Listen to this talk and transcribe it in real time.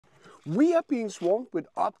We are being swarmed with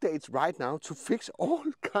updates right now to fix all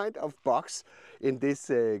kind of bugs in this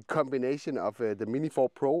combination of the Mini 4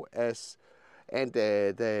 Pro and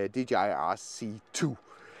the DJI RC2.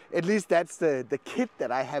 At least that's the kit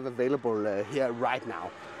that I have available here right now.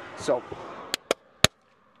 So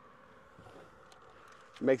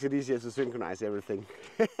makes it easier to synchronize everything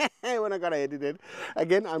when I gotta edit it.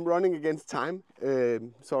 Again, I'm running against time.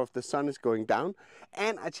 Sort of the sun is going down,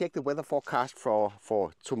 and I checked the weather forecast for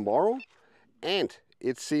tomorrow, and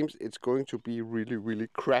it seems it's going to be really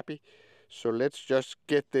crappy. So let's just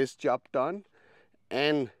get this job done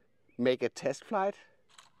and make a test flight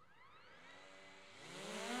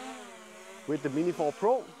with the Mini 4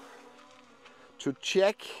 Pro to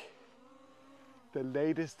check the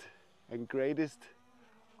latest and greatest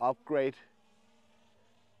upgrade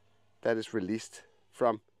that is released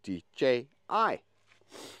from DJI.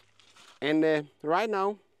 And right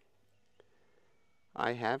now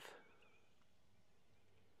I have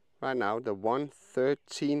the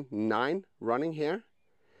 1.13.9 running here.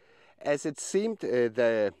 As it seemed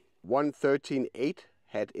the 1.13.8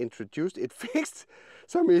 had introduced, it fixed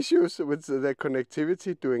some issues with the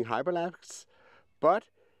connectivity doing hyperlapse, but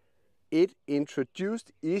it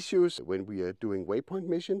introduced issues when we are doing waypoint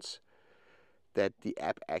missions that the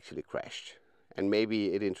app actually crashed. And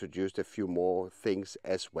maybe it introduced a few more things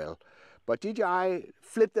as well. But DJI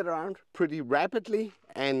flipped it around pretty rapidly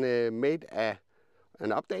and made an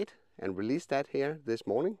update and released that here this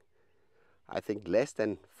morning. I think less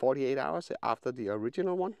than 48 hours after the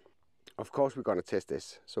original one. Of course, we're going to test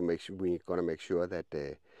this. So we're going to make sure that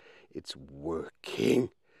it's working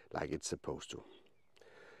like it's supposed to.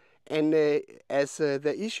 And as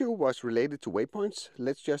the issue was related to waypoints,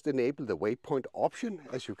 let's just enable the waypoint option.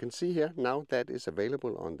 As you can see here, now that is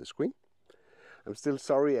available on the screen. I'm still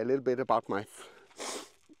sorry a little bit about my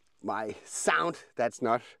sound. That's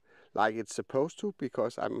not like it's supposed to,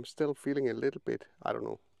 because I'm still feeling a little bit, I don't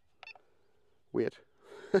know, weird.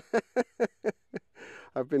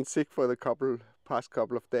 I've been sick for the past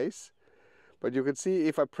couple of days. But you can see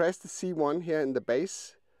if I press the C1 here in the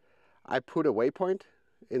base, I put a waypoint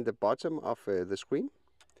in the bottom of the screen,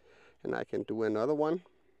 and I can do another one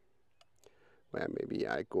where maybe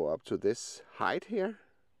I go up to this height here.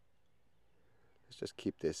 Let's just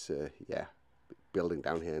keep this building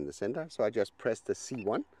down here in the center. So I just press the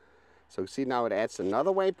C1. So see, now it adds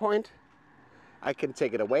another waypoint. I can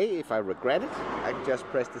take it away if I regret it. I can just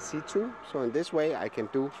press the C2. So in this way I can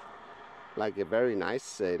do like a very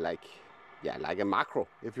nice like a macro.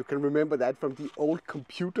 If you can remember that from the old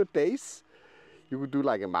computer days, you could do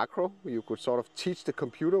like a macro. You could sort of teach the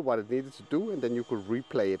computer what it needed to do, and then you could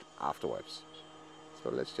replay it afterwards. So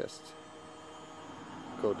let's just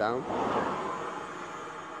go down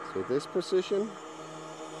to this position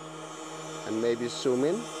and maybe zoom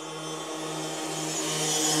in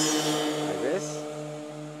like this.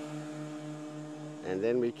 And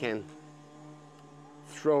then we can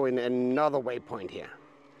throw in another waypoint here.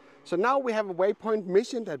 So now we have a waypoint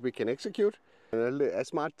mission that we can execute. And a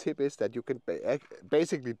smart tip is that you can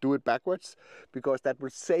basically do it backwards, because that will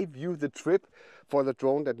save you the trip for the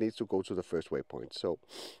drone that needs to go to the first waypoint. So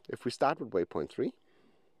if we start with waypoint 3,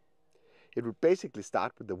 it will basically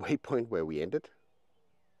start with the waypoint where we ended.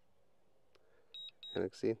 And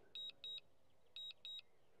let's see.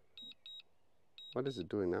 What is it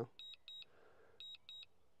doing now?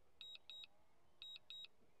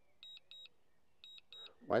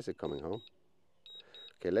 Why is it coming home?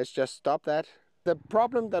 Okay, let's just stop that. The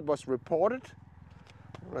problem that was reported,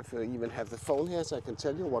 I don't know if I even have the phone here so I can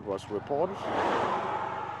tell you what was reported.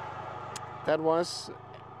 That was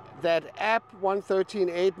that app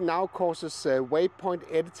 1.13.8 now causes waypoint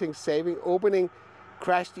editing, saving, opening,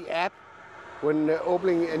 crash the app when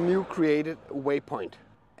opening a new created waypoint.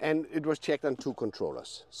 And it was checked on 2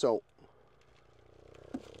 controllers. So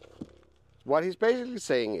what he's basically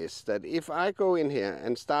saying is that if I go in here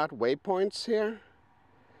and start waypoints here,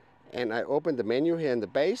 and I open the menu here in the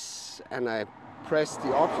base, and I press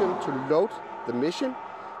the option to load the mission,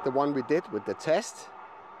 the one we did with the test.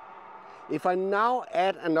 If I now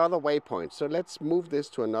add another waypoint, so let's move this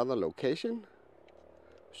to another location,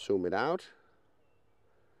 zoom it out.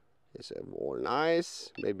 It's all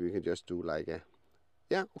nice. Maybe we can just do like a,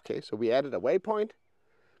 yeah, okay, so we added a waypoint.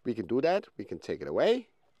 We can do that, we can take it away.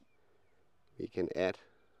 We can add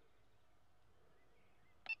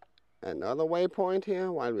another waypoint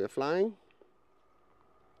here while we're flying.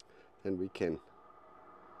 Then we can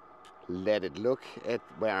let it look at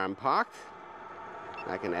where I'm parked.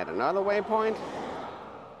 I can add another waypoint.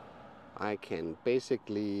 I can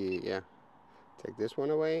basically take this one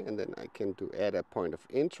away, and then I can add a point of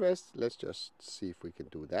interest. Let's just see if we can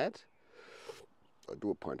do that. I'll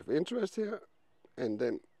do a point of interest here, and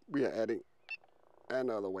then we are adding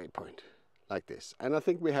another waypoint like this. And I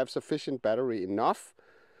think we have sufficient battery enough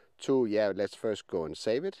to, yeah, let's first go and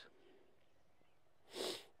save it.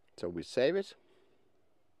 So we save it.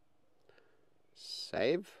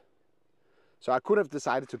 Save. So I could have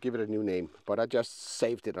decided to give it a new name, but I just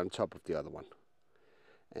saved it on top of the other one.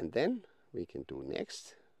 And then we can do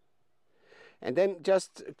next. And then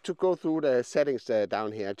just to go through the settings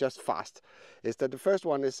down here, just fast, is that the first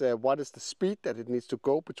one is what is the speed that it needs to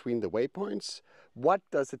go between the waypoints? What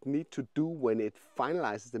does it need to do when it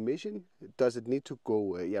finalizes the mission? Does it need to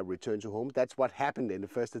go, return to home? That's what happened in the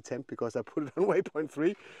first attempt, because I put it on waypoint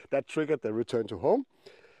 3. That triggered the return to home.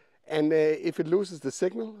 And if it loses the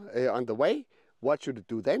signal on the way, what should it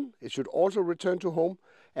do then? It should also return to home.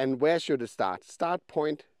 And where should it start? Start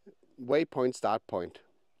point, waypoint, start point.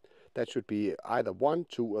 That should be either 1,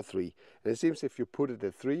 2, or 3. And it seems if you put it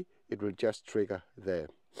at 3, it will just trigger the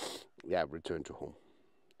return to home.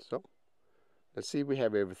 So let's see, we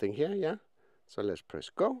have everything here, yeah? So let's press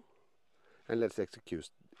go, and let's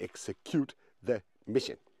execute the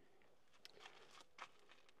mission.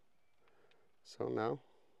 So now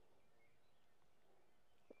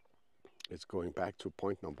it's going back to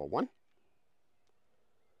point number 1.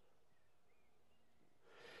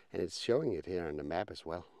 And it's showing it here on the map as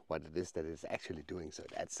well, what it is that it's actually doing. So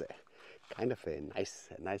that's kind of a nice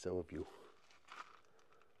overview.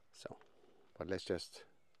 So, but let's just,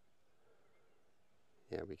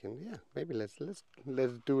 we can, maybe let's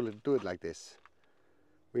do it like this.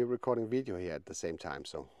 We're recording video here at the same time,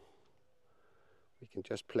 so we can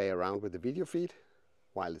just play around with the video feed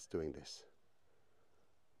while it's doing this.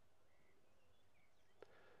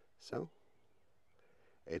 So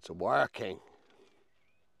it's working.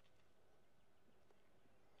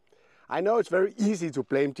 I know it's very easy to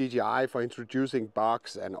blame DJI for introducing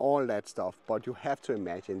bugs and all that stuff, but you have to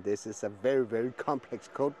imagine this is a very, very complex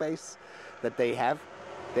code base that they have.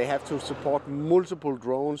 They have to support multiple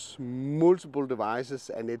drones, multiple devices,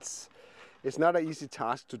 and it's not an easy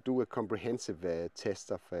task to do a comprehensive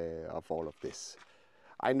test of all of this.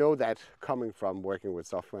 I know that coming from working with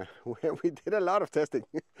software, where we did a lot of testing,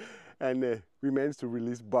 and we managed to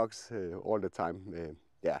release bugs all the time.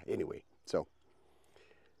 Anyway, so.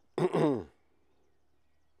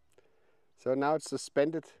 So now it's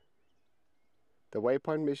suspended the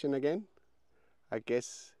waypoint mission again. I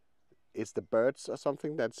guess it's the birds or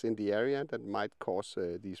something that's in the area that might cause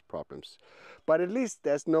these problems. But at least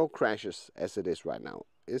there's no crashes as it is right now.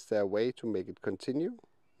 Is there a way to make it continue?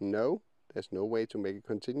 No, there's no way to make it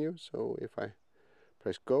continue. So if I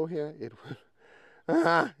press go here, it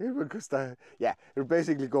will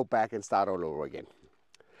basically go back and start all over again.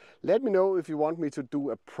 Let me know if you want me to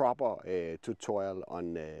do a proper tutorial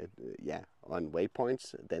on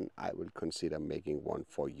waypoints. Then I will consider making one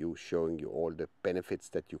for you, showing you all the benefits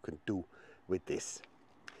that you can do with this.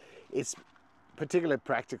 It's particularly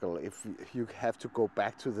practical if you have to go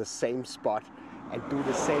back to the same spot and do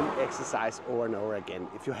the same exercise over and over again.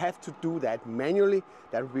 If you have to do that manually,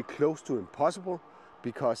 that would be close to impossible,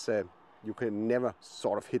 because you can never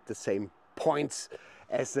sort of hit the same points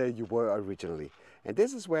as you were originally. And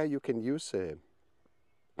this is where you can use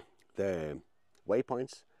the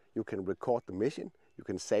waypoints. You can record the mission, you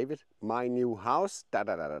can save it, my new house,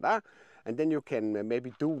 and then you can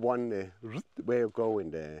maybe do one where you go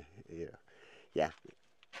in the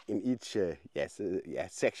in each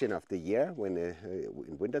section of the year, when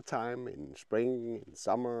in winter time, in spring, in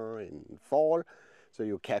summer, in fall. So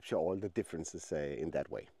you capture all the differences in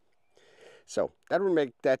that way. So that will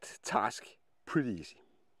make that task pretty easy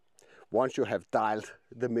once you have dialed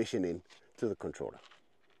the mission in to the controller.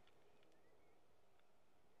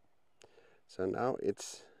 So now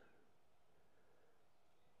that's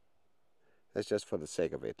just for the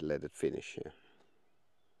sake of it, let it finish here.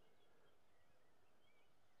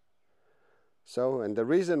 So, and the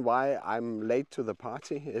reason why I'm late to the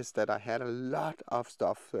party is that I had a lot of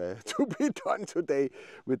stuff to be done today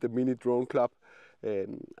with the Mini Drone Club.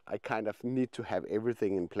 I kind of need to have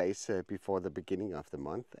everything in place before the beginning of the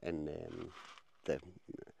month, and the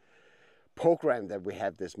program that we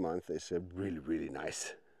have this month is really, really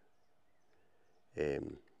nice.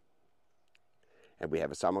 And we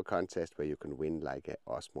have a summer contest where you can win like a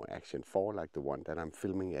Osmo Action 4, like the one that I'm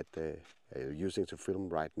filming at using to film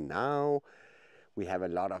right now. We have a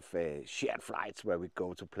lot of shared flights where we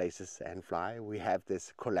go to places and fly. We have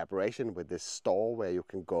this collaboration with this store where you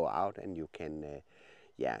can go out and you can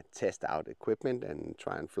test out equipment and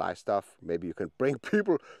try and fly stuff. Maybe you can bring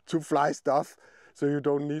people to fly stuff. so you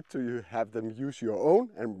don't need to have them use your own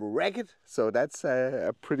and wreck it. So that's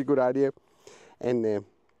a pretty good idea. And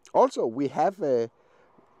also we have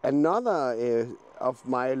another of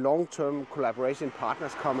my long-term collaboration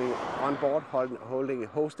partners coming on board,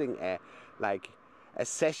 hosting a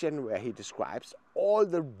session where he describes all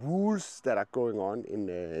the rules that are going on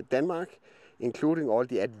in Denmark, including all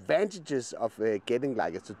the advantages of getting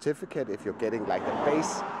like a certificate, if you're getting like the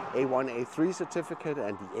base A1, A3 certificate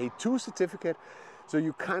and the A2 certificate. So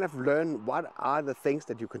you kind of learn what are the things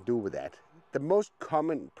that you can do with that. The most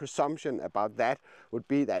common presumption about that would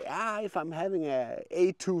be that if I'm having a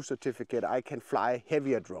A2 certificate, I can fly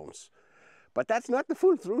heavier drones. But that's not the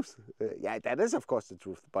full truth. Yeah, that is of course the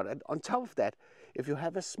truth. But on top of that, if you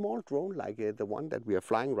have a small drone like the one that we are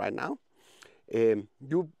flying right now, it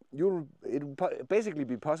will basically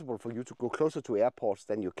be possible for you to go closer to airports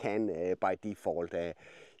than you can by default.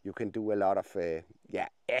 You can do a lot of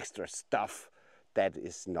extra stuff that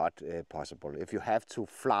is not possible. If you have to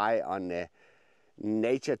fly on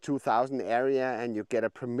Nature 2000 area and you get a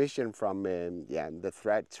permission from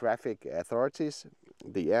the traffic authorities,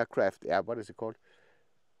 the aircraft, what is it called?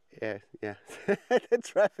 The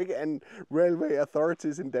traffic and railway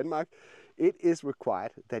authorities in Denmark, it is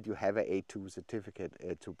required that you have an A2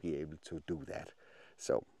 certificate to be able to do that.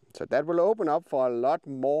 So that will open up for a lot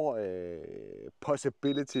more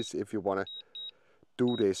possibilities if you want to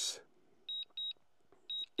do this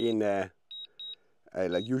in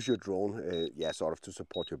like use your drone, sort of to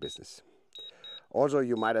support your business. Also,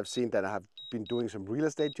 you might have seen that I have been doing some real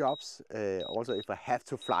estate jobs. Also, if I have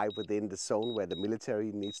to fly within the zone where the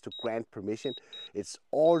military needs to grant permission, it's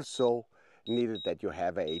also needed that you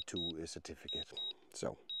have an A2 certificate.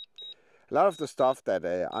 So a lot of the stuff that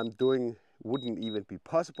I'm doing wouldn't even be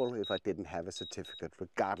possible if I didn't have a certificate,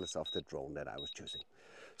 regardless of the drone that I was choosing.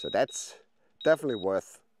 So that's definitely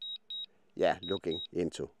worth looking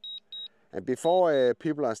into. And before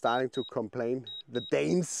people are starting to complain, the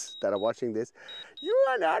Danes that are watching this, you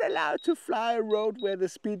are not allowed to fly a road where the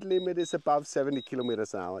speed limit is above 70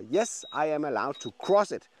 kilometers an hour. Yes, I am allowed to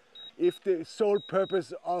cross it, if the sole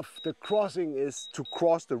purpose of the crossing is to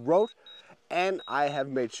cross the road, and I have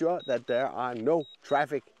made sure that there are no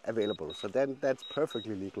traffic available. So then that's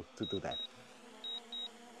perfectly legal to do that.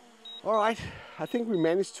 All right, I think we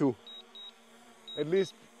managed to at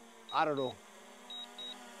least, I don't know,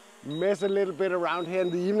 mess a little bit around here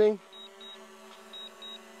in the evening.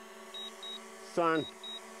 Sun.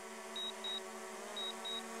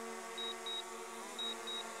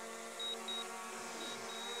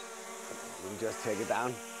 We just take it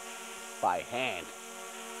down by hand.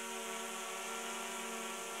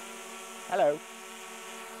 Hello.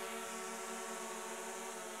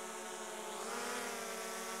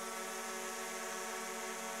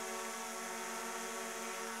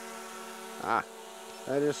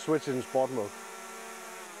 I just switch it in sport mode.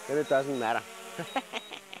 Then it doesn't matter.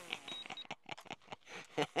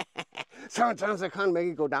 Sometimes I can't make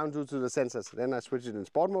it go down due to the sensors. Then I switch it in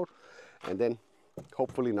sport mode and then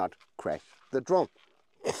hopefully not crash the drone.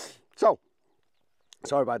 So,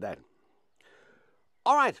 sorry about that.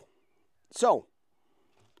 All right, so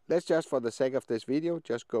let's just, for the sake of this video,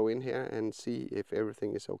 just go in here and see if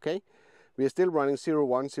everything is okay. We are still running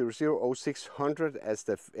 01000600 as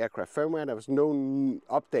the aircraft firmware. There was no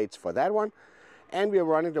updates for that one. And we are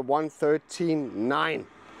running the 113.9.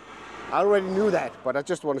 I already knew that, but I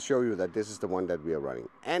just want to show you that this is the one that we are running.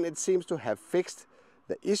 And it seems to have fixed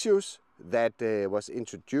the issues that was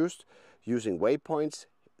introduced using waypoints,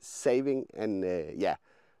 saving and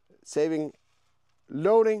saving,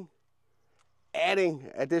 loading, adding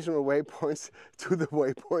additional waypoints to the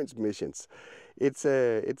waypoints missions. It's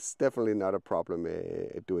definitely not a problem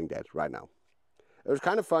doing that right now. It was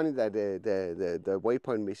kind of funny that the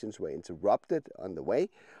waypoint missions were interrupted on the way.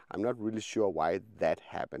 I'm not really sure why that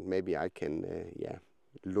happened. Maybe I can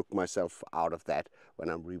look myself out of that when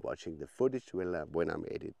I'm rewatching the footage when I'm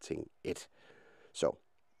editing it. So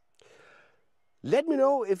let me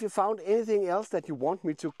know if you found anything else that you want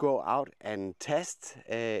me to go out and test.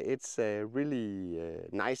 It's really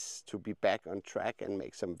nice to be back on track and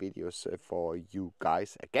make some videos for you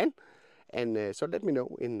guys again. And so let me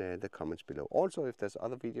know in the comments below. Also, if there's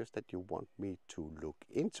other videos that you want me to look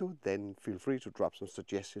into, then feel free to drop some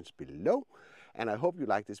suggestions below. And I hope you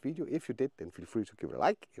liked this video. If you did, then feel free to give it a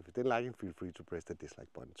like. If you didn't like it, feel free to press the dislike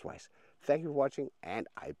button twice. Thank you for watching, and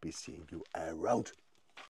I'll be seeing you around.